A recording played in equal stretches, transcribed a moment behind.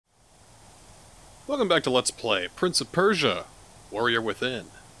Welcome back to Let's Play Prince of Persia, Warrior Within.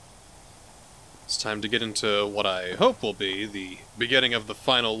 It's time to get into what I hope will be the beginning of the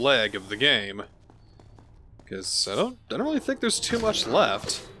final leg of the game. Because I don't really think there's too much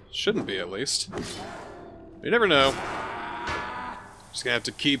left. Shouldn't be, at least. You never know. Just gonna have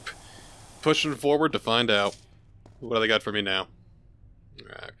to keep pushing forward to find out. What do they got for me now?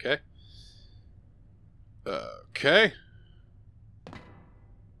 Okay. Okay.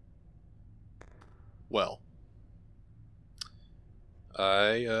 Well.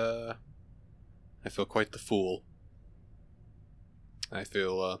 I feel quite the fool. I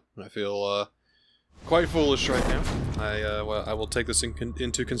feel quite foolish right now. Well, I will take this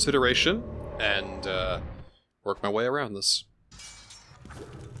into consideration and work my way around this.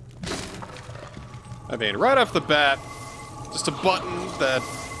 I mean, right off the bat, just a button, that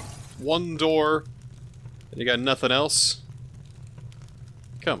one door, and you got nothing else?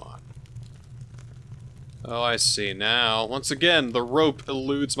 Come on. Oh, I see now. Once again, the rope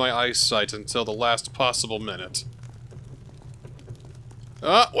eludes my eyesight until the last possible minute.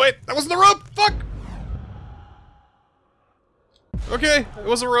 Wait! That wasn't the rope! Fuck! Okay, it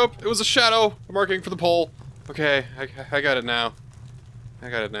wasn't a rope. It was a shadow marking for the pole. Okay, I got it now. I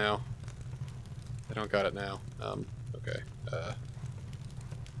got it now. I don't got it now. Okay.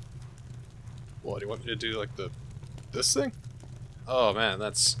 What, do you want me to do, like, this thing? Oh, man,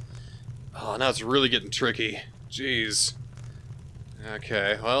 that's... Oh, now it's really getting tricky. Jeez.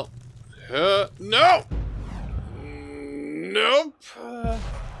 Okay, well... no! Nope!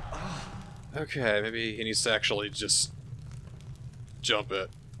 Okay, maybe he needs to actually just... jump it.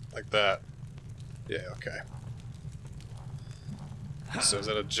 Like that. Yeah, okay. So is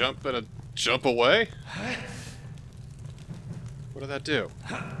that a jump and a jump away? What did that do?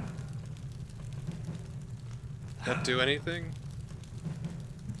 Did that do anything?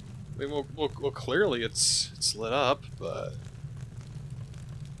 I mean, well, clearly it's lit up, but...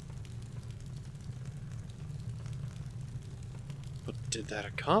 What did that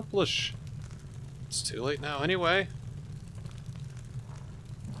accomplish? It's too late now anyway.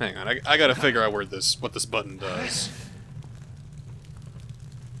 Hang on, I gotta figure out what this button does.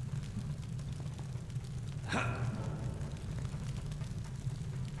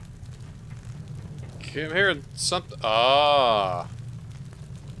 Okay, I'm hearing something. Ah.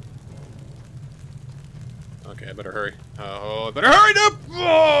 Okay, I better hurry. Oh, I better hurry up!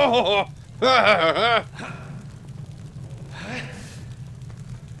 Oh!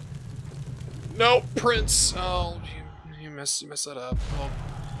 No, Prince! Oh, you messed that up. Well,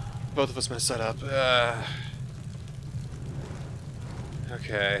 both of us messed that up.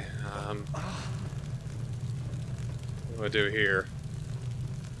 Okay, what do I do here?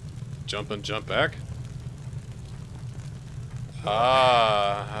 Jump and jump back?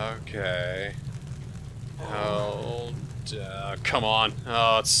 Ah, okay. Oh, come on.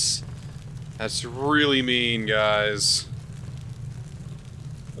 Oh, that's really mean, guys.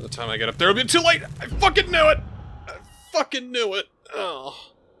 By the time I get up there, it'll be too late! I fucking knew it! I fucking knew it!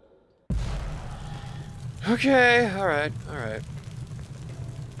 Oh. Okay, alright, alright.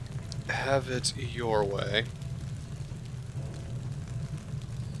 Have it your way.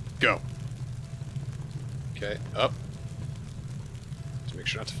 Go. Okay, up. Just make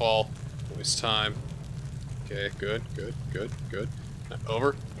sure not to fall. Waste time. Okay, good, good, good, good.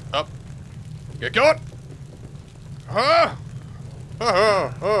 Over, up. Get going! Ah!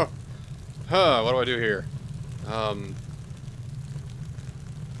 What do I do here?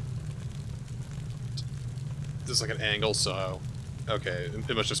 This is like an angle, so... Okay,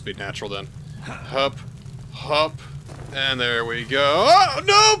 it must just be natural then. Hup, hup, and there we go. Oh,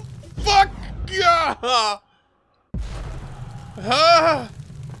 no! Fuck! Yeah!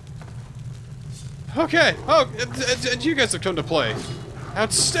 Okay. Oh, and you guys have come to play.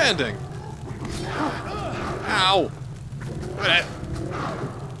 Outstanding. Ow.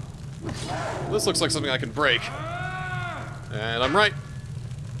 This looks like something I can break. And I'm right.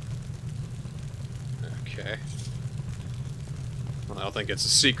 Okay. Well, I don't think it's a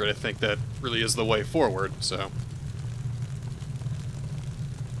secret. I think that really is the way forward, so...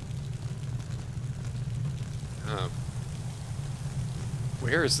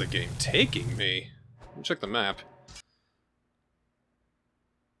 Where is the game taking me? Let me check the map.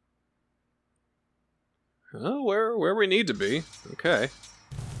 Oh, where we need to be. Okay.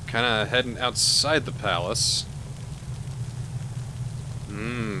 Kinda heading outside the palace.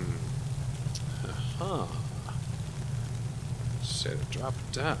 Uh-huh. Say to drop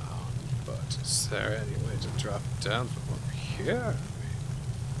down, but is there any way to drop down from over here?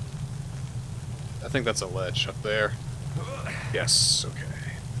 I think that's a ledge up there. Yes, okay.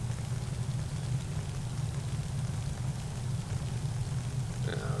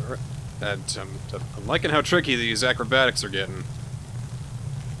 And I'm liking how tricky these acrobatics are getting.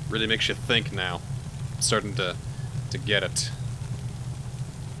 Really makes you think now. I'm starting to get it.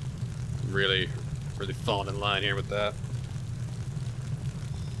 Really falling in line here with that.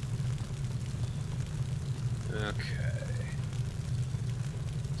 Okay.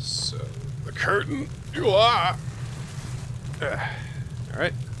 So, the curtain, you are!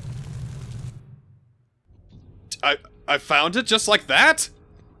 Alright. I found it just like that?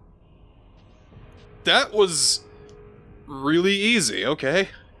 That was really easy, okay.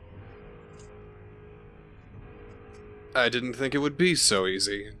 I didn't think it would be so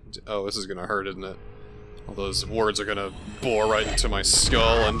easy. Oh, this is gonna hurt, isn't it? All those words are gonna bore right into my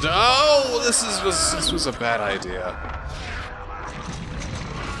skull, and oh, this was a bad idea.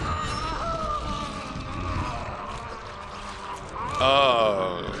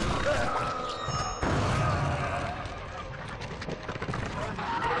 Oh.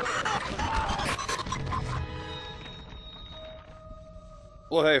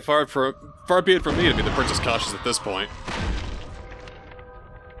 Well, hey, far be it from me to be the Princess Cautious at this point.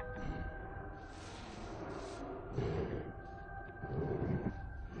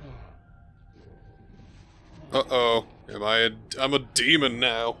 Uh-oh. I'm a demon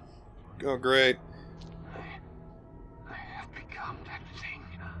now. Oh, great. I have become that thing.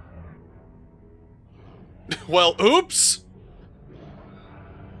 Well, oops!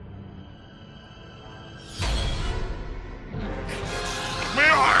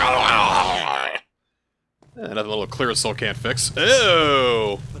 Another little clear soul can't fix.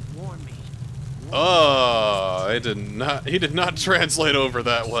 Ew! But warn me. Oh, he did not translate over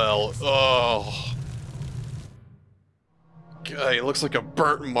that well. Oh. God, he looks like a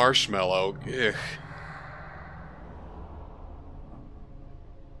burnt marshmallow. Ugh.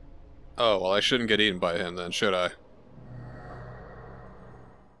 Oh, well, I shouldn't get eaten by him then, should I? You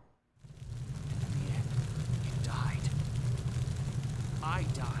died. I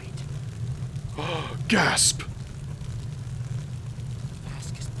died. Gasp! The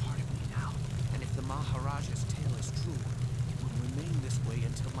mask is part of me now, and if the Maharaja's tale is true, it will remain this way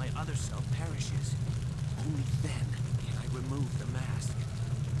until my other self perishes. Only then can I remove the mask.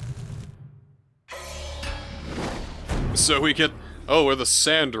 So we get... Oh, we're the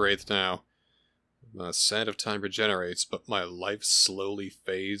Sand Wraith now. The sand of time regenerates, but my life slowly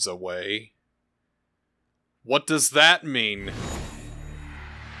fades away. What does that mean?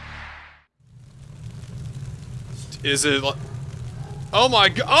 Is it... Oh my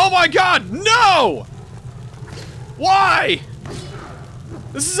god, no! Why?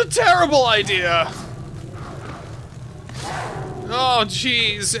 This is a terrible idea! Oh,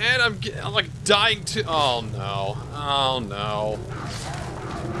 jeez, and I'm like dying to... Oh, no. Oh, no.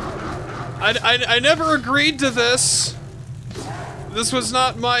 I never agreed to this. This was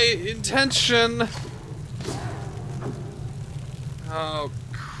not my intention. Oh,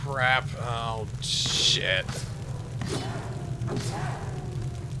 crap. Oh, shit.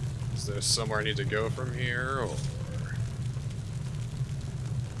 Is there somewhere I need to go from here, or...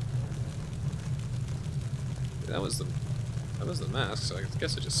 That was the mask, so I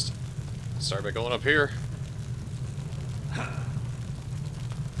guess I just start by going up here.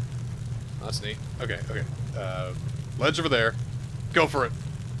 That's neat. Okay, okay. Ledge over there. Go for it.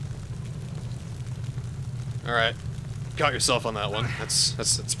 Alright. Got yourself on that one.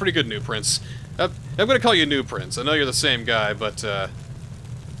 That's pretty good, New Prince. I'm gonna call you New Prince. I know you're the same guy, but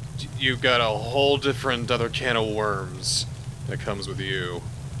you've got a whole different other can of worms that comes with you.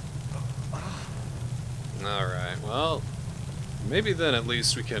 Alright, well, maybe then at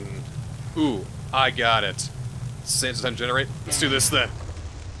least we can... Ooh, I got it. Sands time generate. Let's do this then.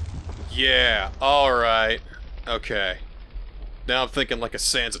 Yeah, alright. Okay. Now I'm thinking like a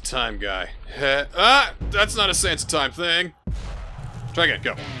Sands of Time guy. That's not a Sands of Time thing. Try again,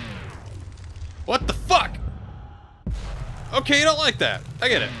 go. What the fuck? Okay, you don't like that. I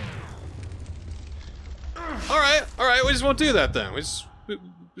get it. Alright, we just won't do that then. We just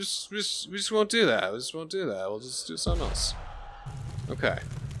won't do that. We just won't do that. We'll just do something else. Okay.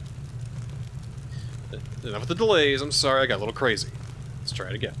 Enough with the delays. I'm sorry, I got a little crazy. Let's try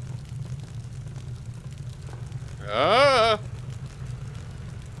it again. Ah!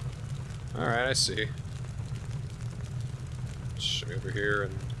 Alright, I see. Show me over here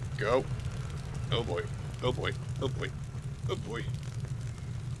and go. Oh boy. Oh boy. Oh boy. Oh boy.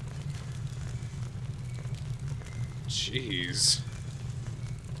 Jeez.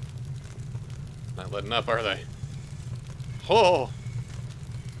 Not letting up, are they? Oh!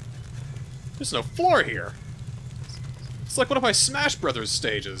 There's no floor here! It's like one of my Smash Brothers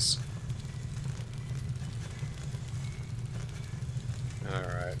stages.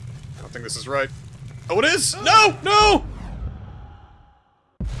 Alright. don't think this is right. Oh, it is! No! No!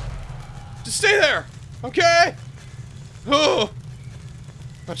 Just stay there! Okay! Oh!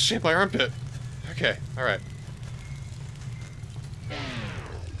 About to shape my armpit. Okay, alright.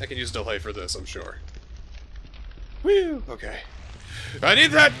 I can use delay for this, I'm sure. Whew! Okay. I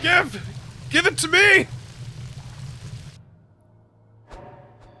need that! Give it to me!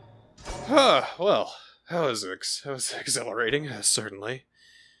 Well, that was exhilarating, certainly.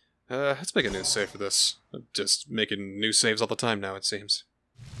 Let's make a new save for this. I'm just making new saves all the time now, it seems.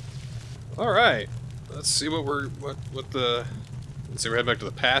 Alright. Let's see what let's see, we're heading back to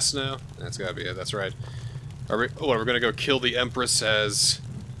the past now? That's gotta be it, that's right. We're gonna go kill the Empress as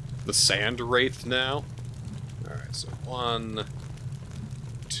the Sand Wraith now? Alright, so 1,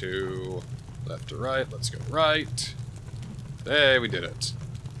 2, left to right, let's go right. Hey, we did it.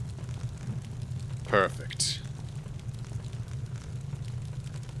 Perfect.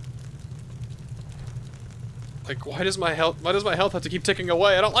 Like, why does my health have to keep ticking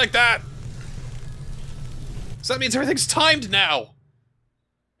away? I don't like that! So that means everything's timed now!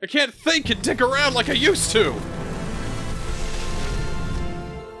 I can't think and dick around like I used to!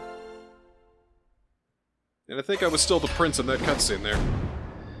 And I think I was still the prince in that cutscene there.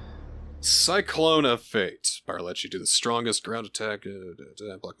 Cyclone of Fate. Power lets you do the strongest ground attack.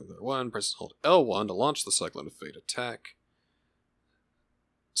 Block with R1. Press hold L1 to launch the Cyclone of Fate attack.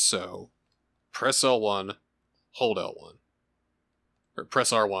 So, press L1, hold L1. Or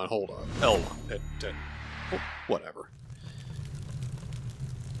press R1, hold L1. Whatever.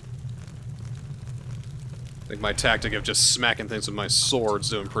 I think my tactic of just smacking things with my sword's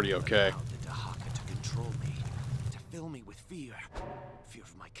doing pretty okay.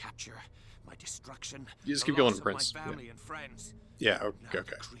 Destruction. You just keep going, Prince. My family and friends. Yeah, okay.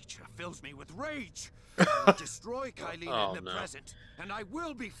 The creature fills me with rage. I will destroy Kylene in the present, and I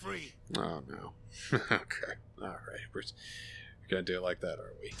will be free. Oh no. Okay. Alright. We're gonna do it like that,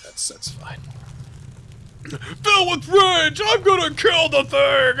 are we? That's fine. Filled with rage! I'm gonna kill the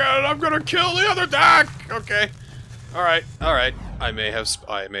thing, and I'm gonna kill the other deck! Okay. Alright. I may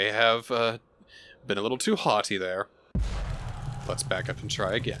have been a little too haughty there. Let's back up and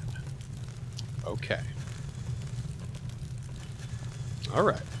try again. Okay.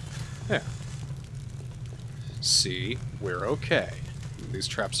 Alright. There. See, we're okay. These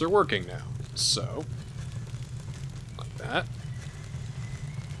traps are working now. So, like that.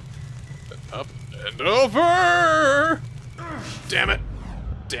 And up and over! Damn it.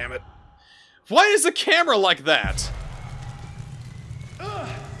 Damn it. Why is the camera like that?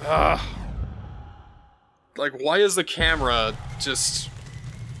 Like, why is the camera just...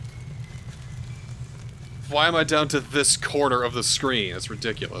 Why am I down to this corner of the screen? It's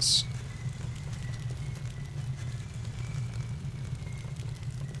ridiculous.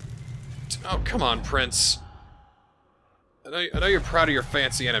 Oh, come on, Prince. I know you're proud of your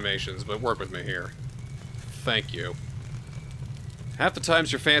fancy animations, but work with me here. Thank you. Half the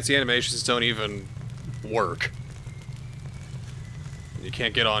times your fancy animations don't even work. You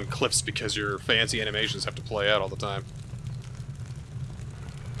can't get on cliffs because your fancy animations have to play out all the time.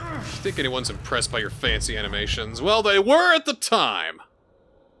 You think anyone's impressed by your fancy animations? Well, they were at the time!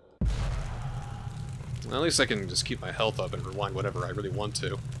 Well, at least I can just keep my health up and rewind whatever I really want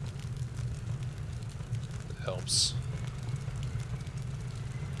to. It helps.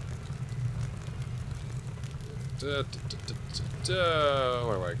 Where do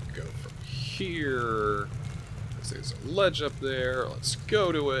I go from here? There's a ledge up there. Let's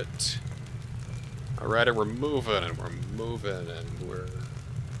go to it. Alright, and we're moving, and we're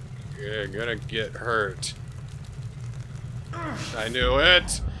gonna get hurt. I knew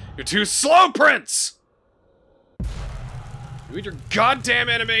it! You're too slow, Prince! You and your goddamn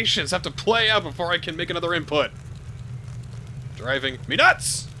animations have to play out before I can make another input. Driving me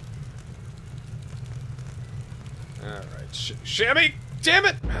nuts! Alright, Shammy! Damn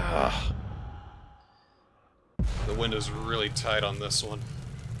it! Ugh. The window's really tight on this one.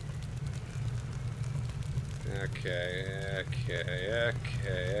 Okay,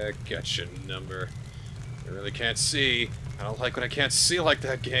 I got your number. I really can't see. I don't like when I can't see like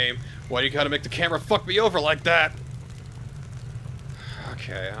that, game. Why do you gotta make the camera fuck me over like that?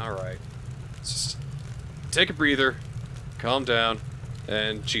 Okay, alright. Just take a breather, calm down,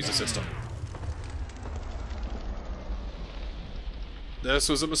 and cheese the system. This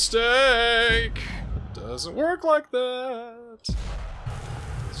was a mistake! Doesn't work like that!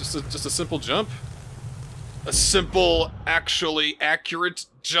 It's just a simple jump. A simple, actually accurate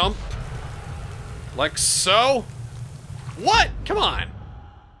jump? Like so? What? Come on!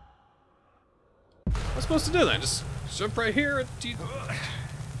 What am I supposed to do then? Just jump right here?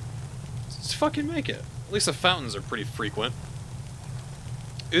 fucking make it. At least the fountains are pretty frequent.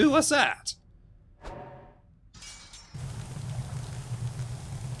 Ooh, what's that?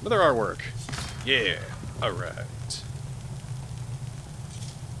 Another artwork. Yeah, alright.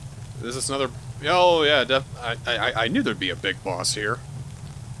 Is this another... Oh, yeah, I knew there'd be a big boss here.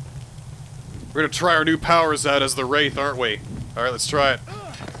 We're gonna try our new powers out as the Wraith, aren't we? Alright, let's try it.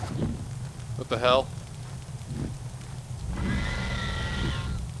 What the hell?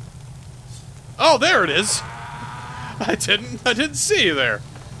 Oh, there it is! I didn't see you there.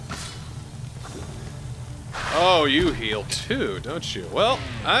 Oh, you heal too, don't you? Well,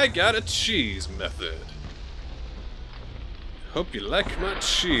 I got a cheese method. Hope you like my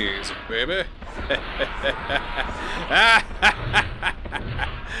cheese, baby.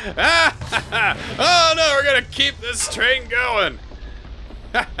 Oh no, we're gonna keep this train going.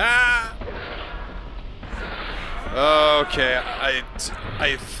 Okay, I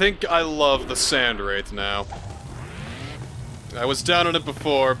think I love the Sand Wraith now. I was down on it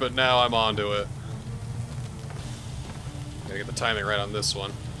before, but now I'm onto it. Gotta get the timing right on this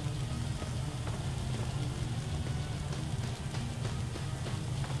one.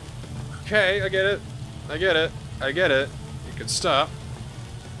 Okay, I get it. I get it. I get it. You can stop.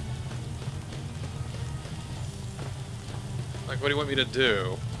 Like, what do you want me to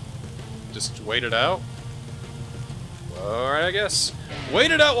do? Just wait it out? Alright, I guess.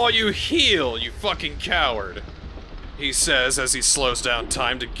 Wait it out while you heal, you fucking coward! He says as he slows down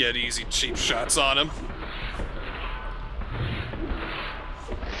time to get easy, cheap shots on him.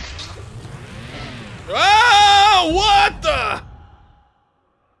 Oh, what the?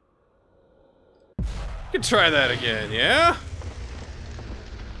 You can try that again, yeah?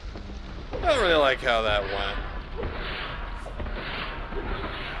 I don't really like how that went.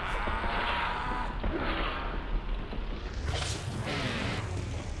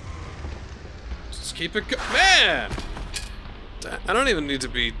 Just keep it man! I don't even need to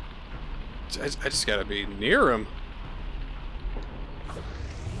be... I just gotta be near him.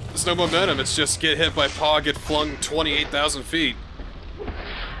 There's no momentum, it's just get hit by paw, get flung 28,000 feet.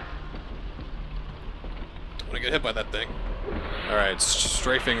 Don't wanna get hit by that thing. Alright,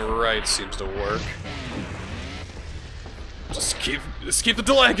 strafing right seems to work. Just keep the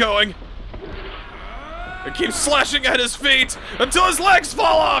delay going! And keep slashing at his feet until his legs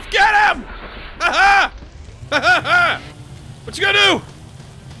fall off! Get him! Ha ha! Ha ha ha! What you gonna do?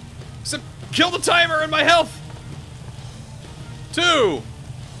 Except kill the timer and my health! 2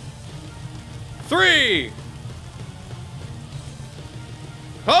 3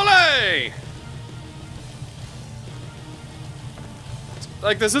 Olé!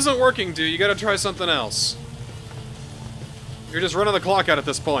 Like, this isn't working, dude. You gotta try something else. You're just running the clock out at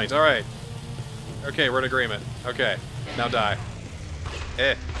this point. Alright. Okay, we're in agreement. Okay. Now die.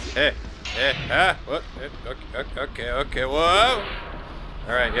 What? Okay, whoa!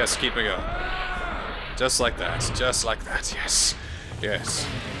 Alright, yes, keep it going. Just like that. Just like that, yes. Yes.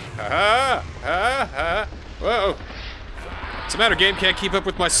 Ha! Whoa! What's the matter, game? Can't keep up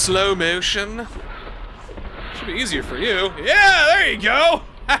with my slow motion? Should be easier for you. Yeah, there you go!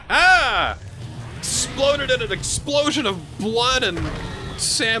 Ha ha! Exploded in an explosion of blood and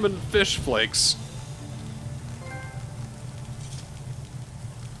salmon fish flakes.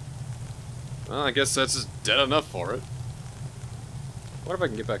 Well, I guess that's just dead enough for it. What if I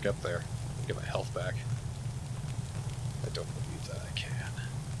can get back up there? Get my health back. I don't believe that I can.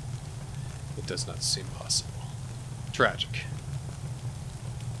 It does not seem possible. Tragic.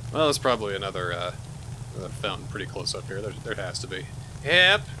 Well, there's probably another fountain pretty close up here. There has to be.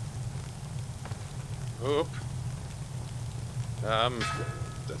 Yep. Oop.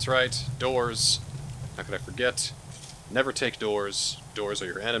 That's right. Doors. How could I forget? Never take doors. Doors are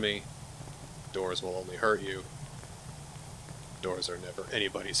your enemy. Doors will only hurt you. Doors are never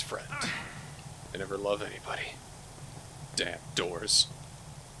anybody's friend. They never love anybody. Damn doors.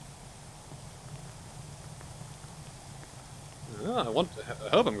 Oh, I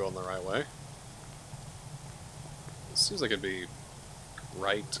hope I'm going the right way. It seems like it'd be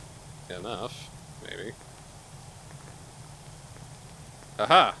right enough, maybe.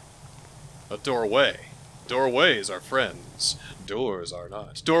 Aha! A doorway. Doorways are friends. Doors are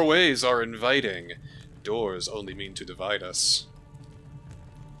not. Doorways are inviting. Doors only mean to divide us.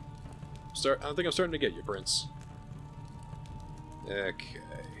 I think I'm starting to get you, Prince. Okay.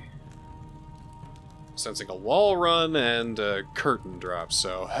 Sensing a wall run and a curtain drop,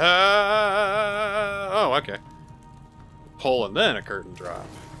 so... oh, okay. Pull and then a curtain drop.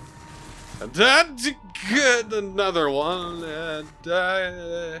 And that's good, another one, and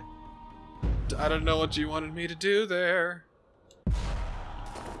I don't know what you wanted me to do there.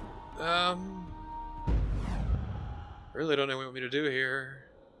 Really don't know what you want me to do here.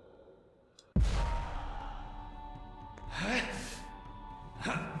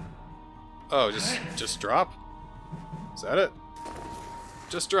 Oh, just drop? Is that it?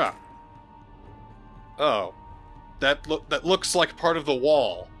 Just drop. Oh. That looks like part of the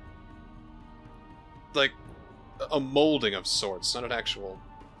wall. Like a molding of sorts, not an actual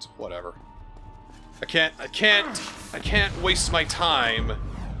whatever. I can't waste my time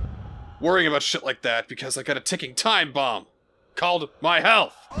worrying about shit like that because I got a ticking time bomb called my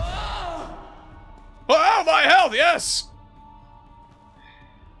health. Oh, my health, yes!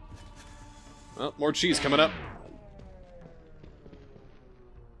 Well, more cheese coming up.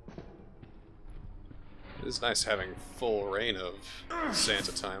 It is nice having full reign of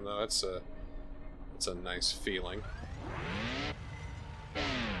Santa time, though. That's a nice feeling.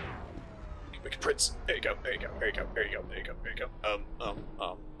 Make a prince. There you go. There you go. There you go. There you go. There you go. There you go.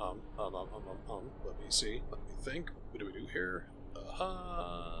 Let me see. Let me think. What do we do here?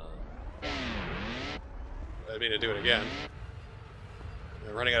 I mean to do it again.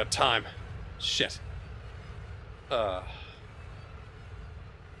 I'm running out of time. Shit.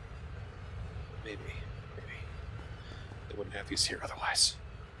 Maybe. They wouldn't have these here otherwise.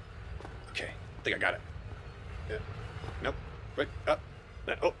 Okay. I think I got it. Yeah. Nope. Wait.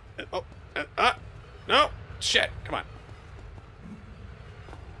 No! Shit! Come on.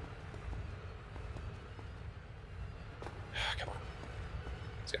 Come on.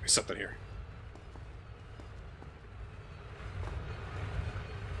 There's gotta be something here.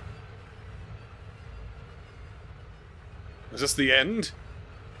 Is this the end?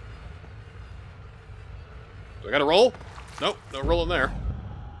 Do I gotta roll? Nope, no rolling there.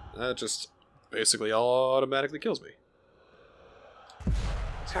 That just basically automatically kills me.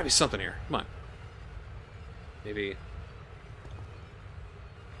 There's gotta be something here. Come on. Maybe.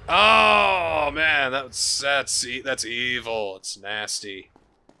 Oh man, that's evil. It's nasty.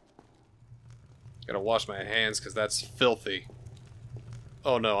 Gotta wash my hands because that's filthy.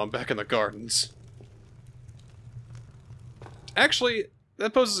 Oh no, I'm back in the gardens. Actually,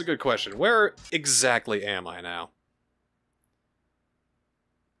 that poses a good question. Where exactly am I now?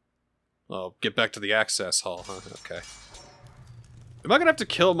 Oh, get back to the access hall, huh? Okay. Am I gonna have to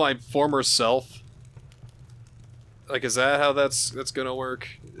kill my former self? Like, is that how that's gonna work?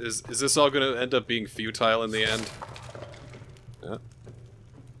 Is this all gonna end up being futile in the end? Yeah.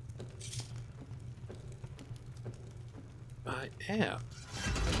 I am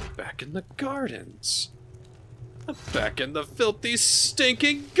back in the gardens. I'm back in the filthy,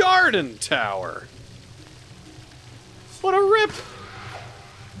 stinking garden tower. What a rip!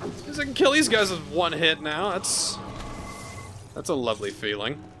 Because I can kill these guys with one hit now. That's a lovely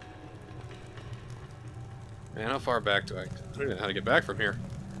feeling. Man, how far back do I don't even know how to get back from here.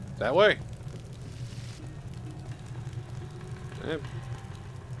 That way. Eh,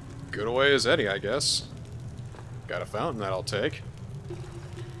 good away as any, I guess. Got a fountain that I'll take.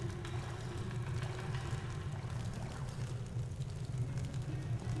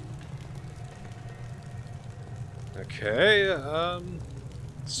 Okay,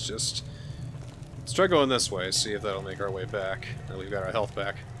 let's try going this way, see if that'll make our way back. Now we've got our health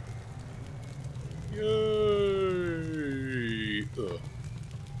back. Yay! Ugh.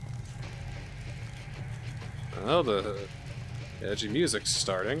 Oh, the edgy music's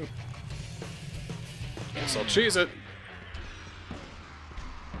starting. Guess I'll cheese it.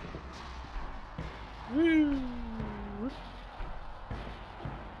 Woo!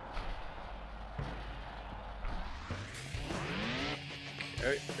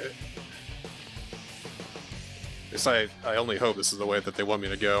 I only hope this is the way that they want me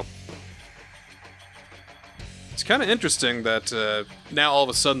to go. It's kind of interesting that now all of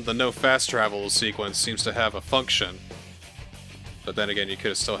a sudden the no fast travel sequence seems to have a function. But then again, you could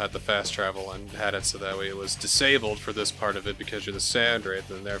have still had the fast travel and had it so that way it was disabled for this part of it because you're the Sand Wraith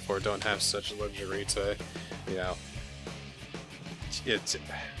and therefore don't have such luxury to, you know... The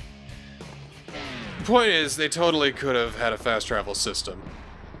point is, they totally could have had a fast travel system.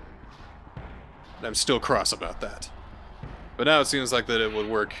 I'm still cross about that. But now it seems like that it would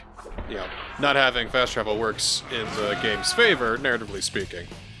work, you know, not having fast travel works in the game's favor, narratively speaking.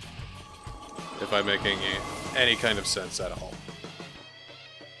 If I'm making any kind of sense at all.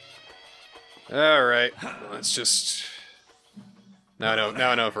 Alright, let's just... Now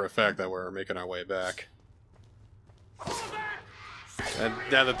I know for a fact that we're making our way back. And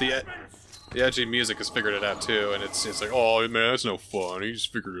now that the edgy music has figured it out too, and it's like, oh man, that's no fun. He's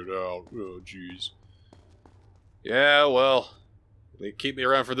figured it out. Oh jeez. Yeah, well, they keep me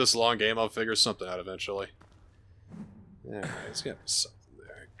around for this long game. I'll figure something out eventually. Alright, it's gotta be something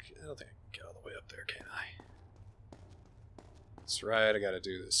there. I don't think I can get all the way up there, can I? That's right, I gotta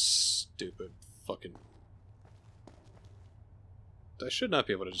do this stupid fucking... I should not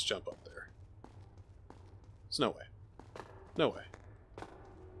be able to just jump up there. There's no way. No way.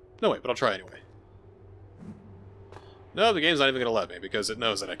 No way, but I'll try anyway. No, the game's not even gonna let me, because it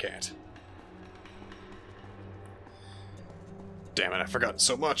knows that I can't. Damn it, I've forgotten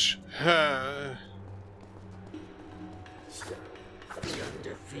so much. The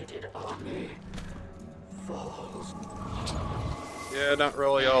undefeated army falls. Yeah, not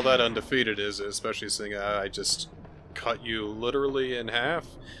really all that undefeated, is it? Especially seeing I just cut you literally in half.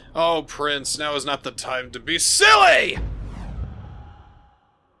 Oh, Prince, now is not the time to be silly!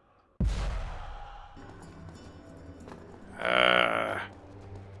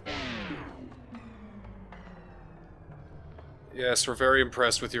 Yes, we're very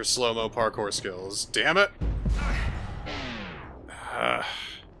impressed with your slow-mo parkour skills. Damn it!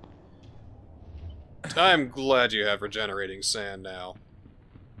 I'm glad you have regenerating sand now.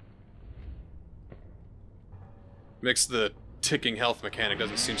 Makes the ticking health mechanic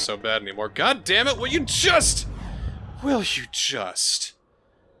doesn't seem so bad anymore. God damn it, will you just... Will you just...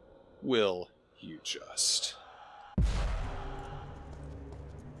 Will you just...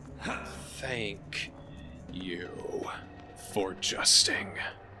 Thank you for justing.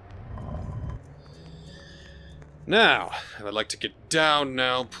 Now, I would like to get down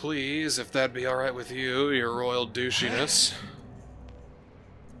now, please, if that'd be alright with you, your royal douchiness.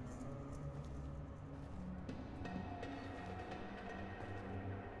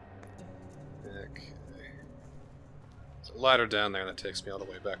 Okay. There's a ladder down there that takes me all the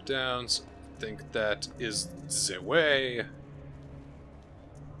way back down, so I think that is the way.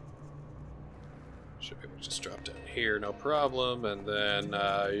 Should be able to just drop down here, no problem, and then,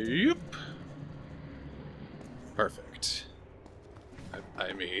 yoop. Perfect.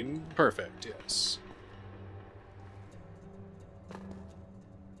 I mean, perfect, yes.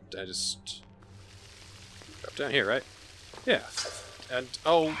 I just... drop down here, right? Yeah. And,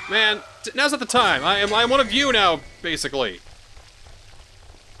 oh, man, now's not the time! I'm one of you now, basically!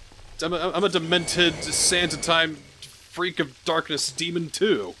 I'm a demented, Santa-time freak of darkness demon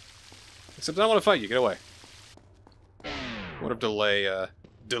too. Except I don't want to fight you, get away. What if delay,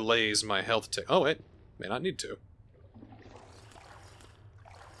 delays my health tick? Oh, wait. May not need to.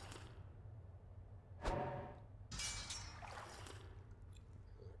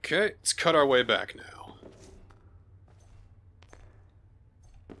 Okay, let's cut our way back now.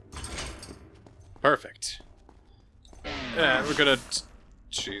 Perfect. And we're gonna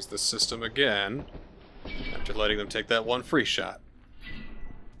cheese the system again after letting them take that one free shot.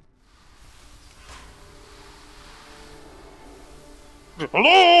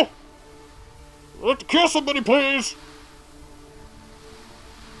 Hello? I'd like to kill somebody, please!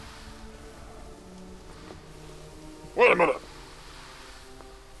 Wait a minute.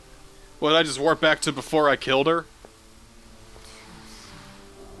 What, did I just warp back to before I killed her?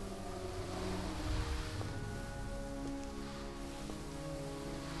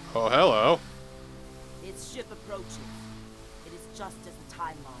 Oh, hello. Its ship approaches. It is just as the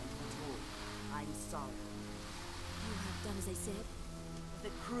timeline foretold. I'm sorry. You have done as I said? The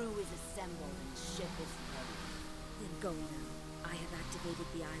crew is assembled and the ship is ready. Then go now. I have activated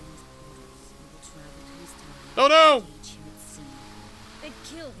the island's portals and will travel to his time. Oh no! Engage him at sea. Then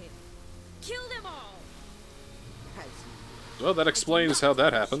kill him. Kill them all! As you Well, that explains how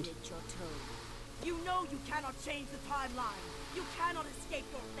that happened. appreciate your tone. You know you cannot change the timeline. You cannot escape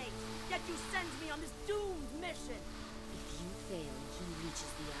your fate. Yet you send me on this doomed mission. If you fail and he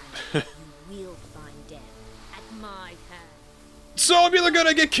reaches the island, you will find death at my hand. So I'm either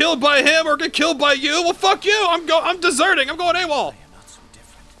gonna get killed by him or get killed by you? Well, fuck you! I'm deserting! I'm going AWOL! They are not so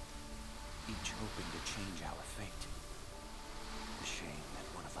different. Each hoping to change our fate. The shame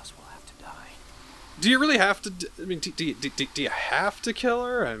that one of us will have to die. Do you really have to... I mean, do you have to kill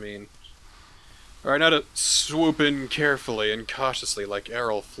her? I mean... Alright, now to swoop in carefully and cautiously like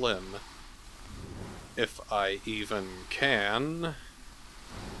Errol Flynn. If I even can.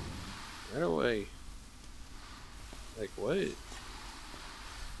 Right away. Like, what?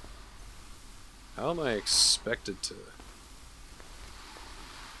 How am I expected to...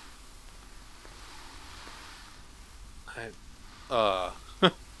 I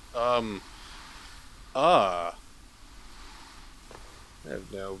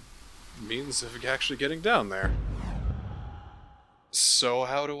have no means of actually getting down there. So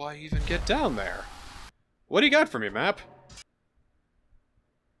how do I even get down there? What do you got for me, map?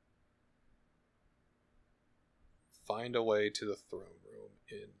 Find a way to the throne room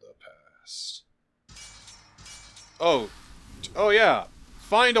in the past. Oh yeah.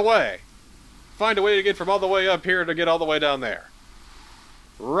 find a way. Find a way to get from all the way up here to get all the way down there.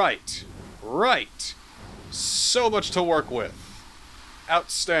 Right. Right. So much to work with.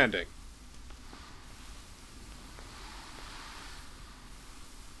 Outstanding.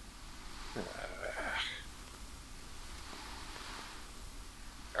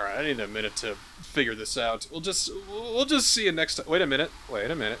 Alright, I need a minute to figure this out. We'll just see you next time. Wait a minute. Wait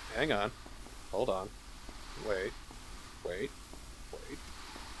a minute. Hang on. Hold on. Wait. Wait. Wait.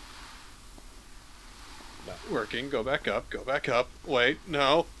 Not working. Go back up. Go back up. Wait.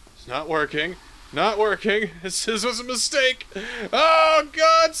 No. It's not working. Not working. This was a mistake. Oh,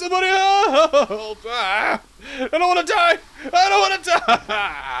 God. Somebody help. Ah. I don't want to die. I don't want to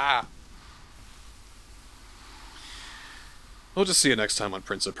die. We'll just see you next time on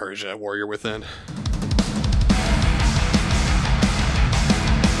Prince of Persia, Warrior Within.